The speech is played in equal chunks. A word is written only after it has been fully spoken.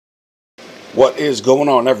What is going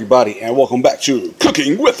on, everybody, and welcome back to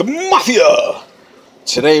Cooking with Mafia.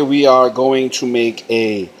 Today we are going to make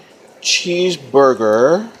a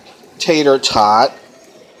cheeseburger tater tot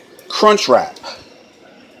crunch wrap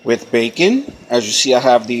with bacon. As you see, I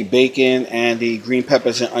have the bacon and the green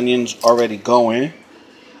peppers and onions already going.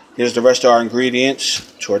 Here's the rest of our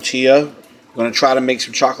ingredients. Tortilla. I'm going to try to make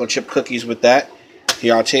some chocolate chip cookies with that.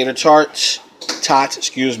 Here are tater tots,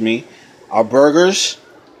 our burgers.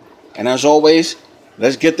 And as always,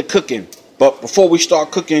 let's get the cooking. But before we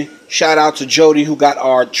start cooking, shout out to Jody who got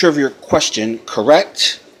our trivia question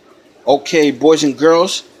correct. Okay, boys and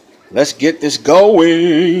girls, let's get this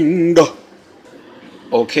going.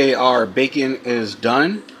 Okay, our bacon is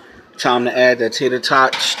done. Time to add the tater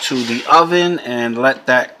tots to the oven and let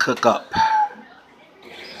that cook up.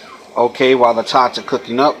 Okay, while the tots are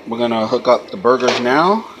cooking up, we're going to hook up the burgers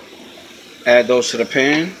now. Add those to the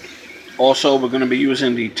pan. Also, we're going to be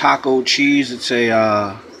using the taco cheese. It's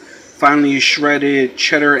a finely shredded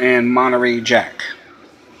cheddar and Monterey Jack.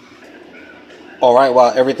 Alright,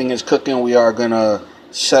 while everything is cooking, we are going to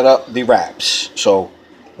set up the wraps. So,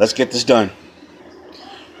 let's get this done.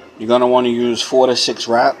 You're going to want to use 4 to 6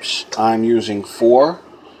 wraps. I'm using 4.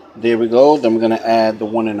 There we go. Then we're going to add the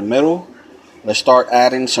one in the middle. Let's start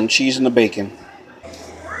adding some cheese and the bacon.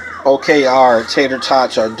 Okay, our tater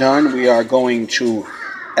tots are done. We are going to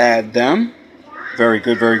add them. Very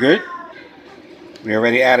good, very good. We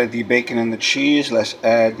already added the bacon and the cheese. Let's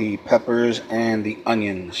add the peppers and the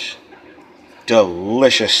onions.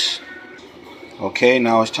 Delicious. Okay,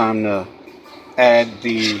 now it's time to add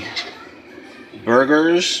the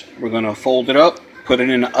burgers. We're going to fold it up, put it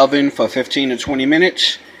in the oven for 15 to 20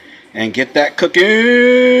 minutes, and get that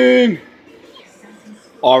cooking.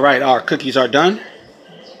 Alright, our cookies are done.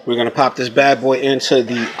 We're going to pop this bad boy into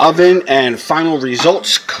the oven, and final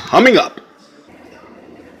results coming up.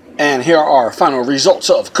 And here are our final results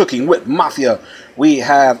of Cooking with Mafia. We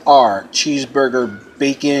have our cheeseburger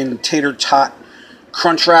bacon tater tot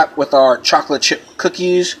crunch wrap with our chocolate chip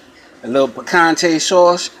cookies, a little picante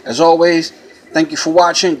sauce. As always, thank you for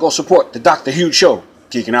watching. Go support the Dr. Huge Show,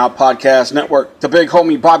 Geeking Out Podcast Network, the big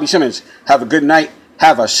homie Bobby Simmons. Have a good night.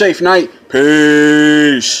 Have a safe night.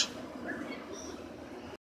 Peace.